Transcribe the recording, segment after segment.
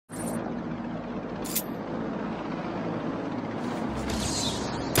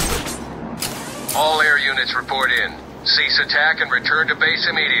All air units report in. Cease attack and return to base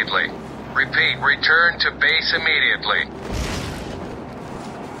immediately. Repeat, return to base immediately.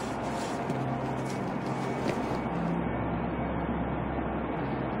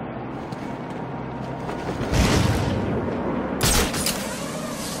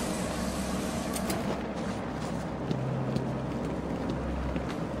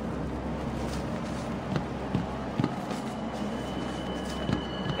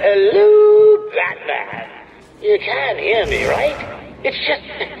 Hello, Batman. You can hear me, right? It's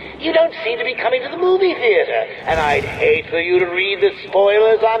just, you don't seem to be coming to the movie theater, and I'd hate for you to read the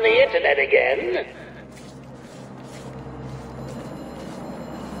spoilers on the internet again.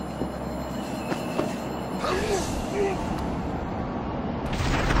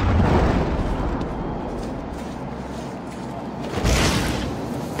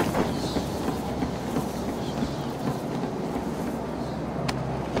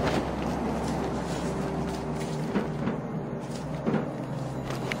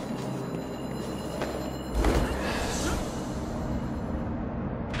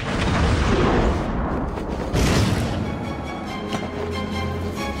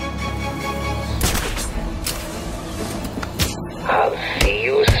 I'll see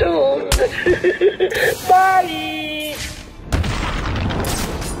you soon. Bye!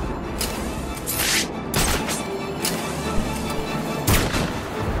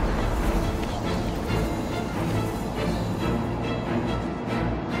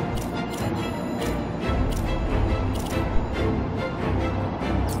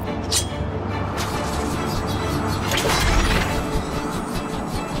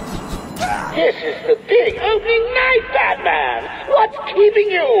 This is the big opening night, Batman! What's keeping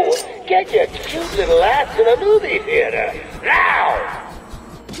you? Get your cute little ass to the movie theater, now!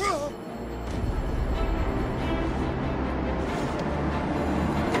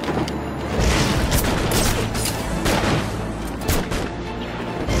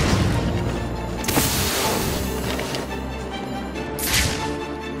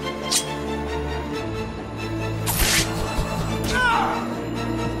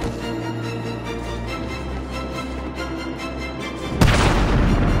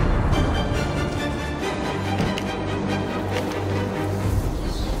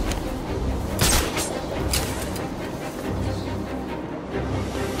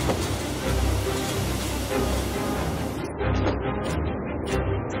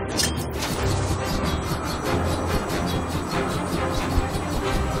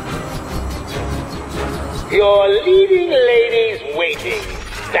 Your leading lady's waiting,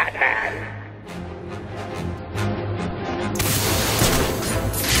 Batman.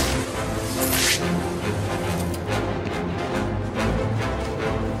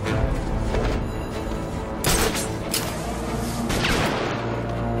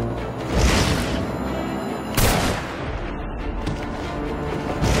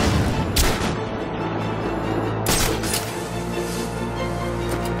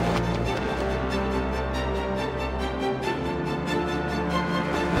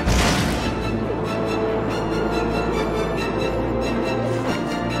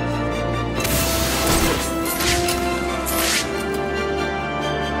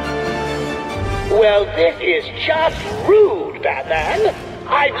 Well, this is just rude, Batman.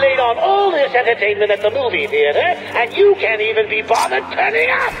 I've laid on all this entertainment at the movie theater, and you can't even be bothered turning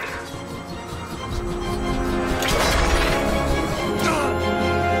up!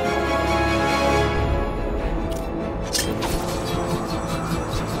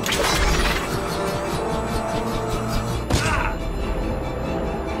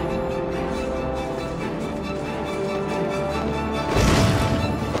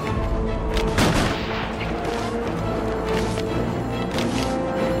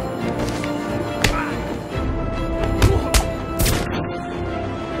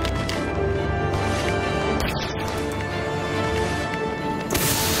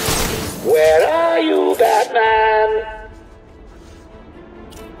 Where are you, Batman?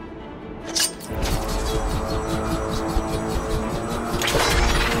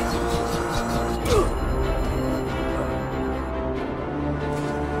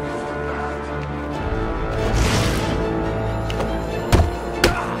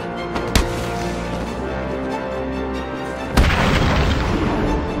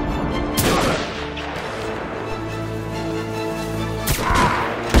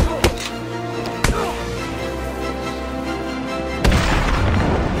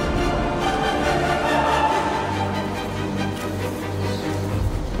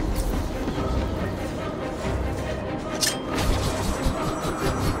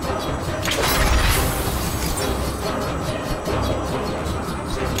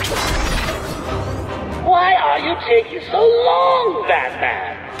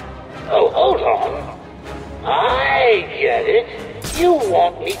 You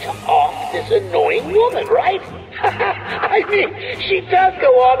want me to off this annoying woman, right? I mean, she does go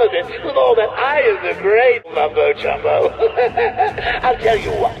on a bit with all that I am the great mumbo-jumbo. I'll tell you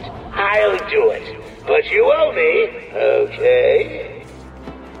what, I'll do it. But you owe me, okay?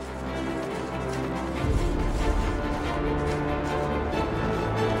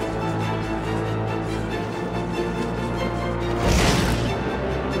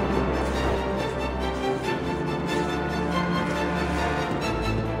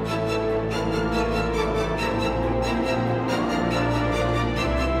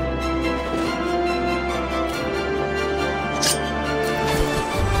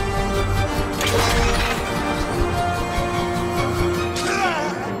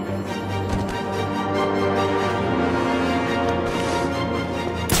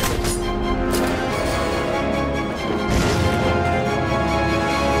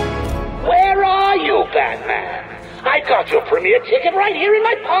 Your premiere ticket right here in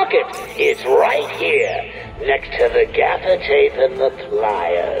my pocket. It's right here, next to the gaffer tape and the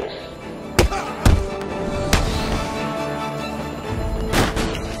pliers.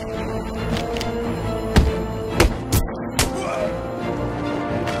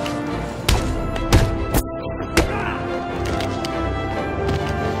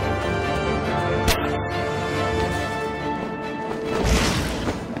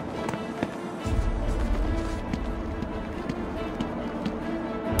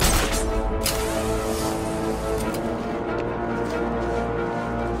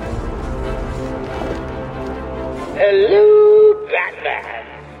 Hello, Batman.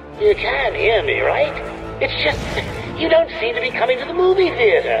 You can hear me, right? It's just, you don't seem to be coming to the movie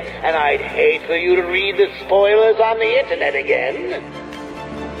theater, and I'd hate for you to read the spoilers on the internet again.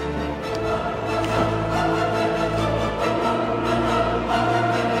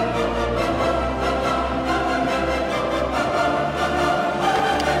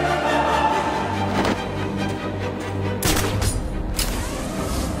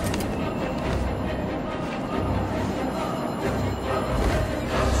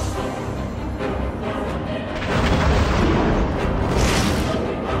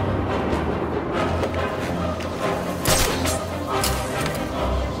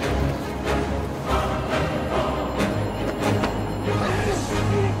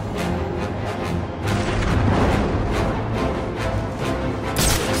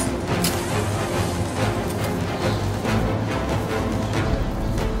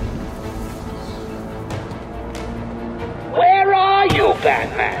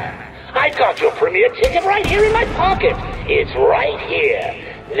 Batman. I got your premiere ticket right here in my pocket. It's right here,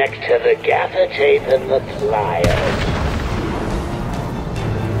 next to the gaffer tape and the pliers.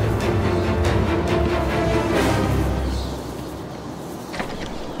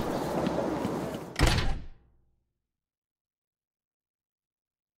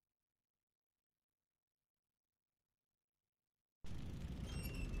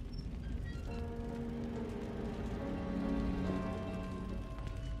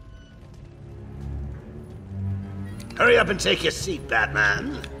 Hurry up and take your seat,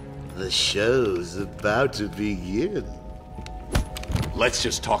 Batman. The show's about to begin. Let's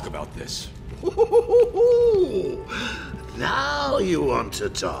just talk about this. Now you want to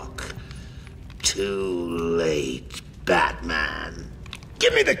talk. Too late, Batman.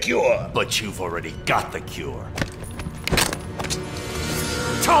 Give me the cure. But you've already got the cure.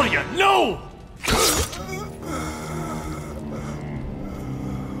 Talia, no!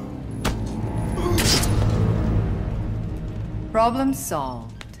 Problem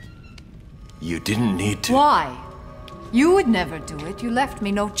solved. You didn't need to. Why? You would never do it. You left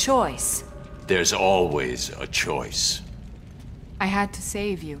me no choice. There's always a choice. I had to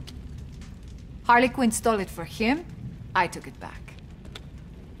save you. Harley Quinn stole it for him. I took it back.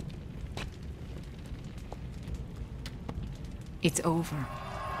 It's over.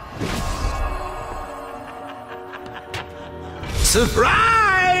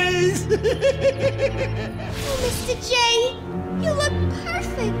 Surprise! Oh, Mr. J, you look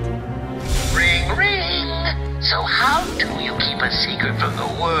perfect. Ring, ring. So how do you keep a secret from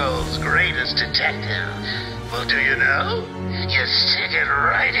the world's greatest detective? Well, do you know? You stick it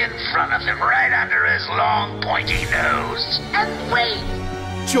right in front of him, right under his long, pointy nose, and wait.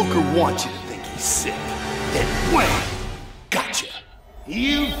 Joker wants you to think he's sick. Then wham! Gotcha.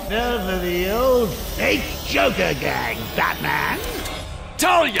 You fell for the old fake Joker gang, Batman.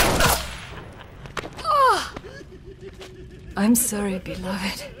 Talia! Oh. I'm sorry,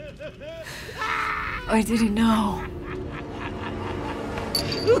 beloved. I didn't know.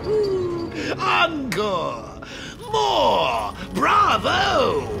 Encore! More!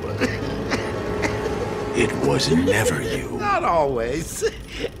 Bravo! It was never you. Not always.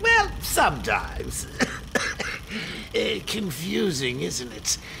 Well, sometimes. Confusing, isn't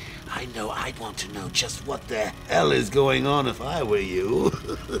it? I know I'd want to know just what the hell is going on if I were you.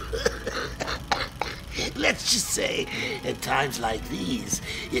 Let's just say, at times like these,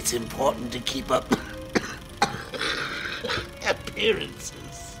 it's important to keep up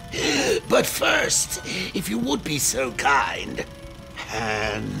appearances. But first, if you would be so kind,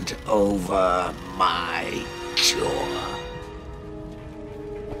 hand over my cure.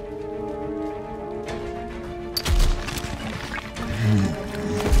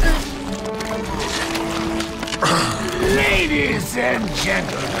 Ladies and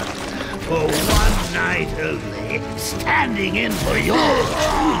gentlemen, for one night only, standing in for yours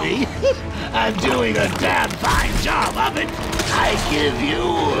truly, I'm doing a damn fine job of it. I give you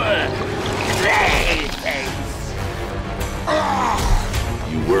Clayface.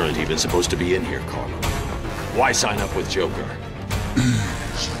 You weren't even supposed to be in here, Carlo. Why sign up with Joker?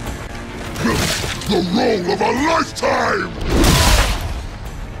 The role of a lifetime!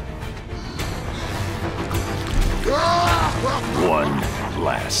 One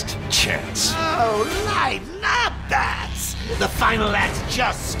last chance. Oh, lighten up, bats. The final act's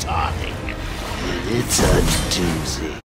just starting. It's a doozy.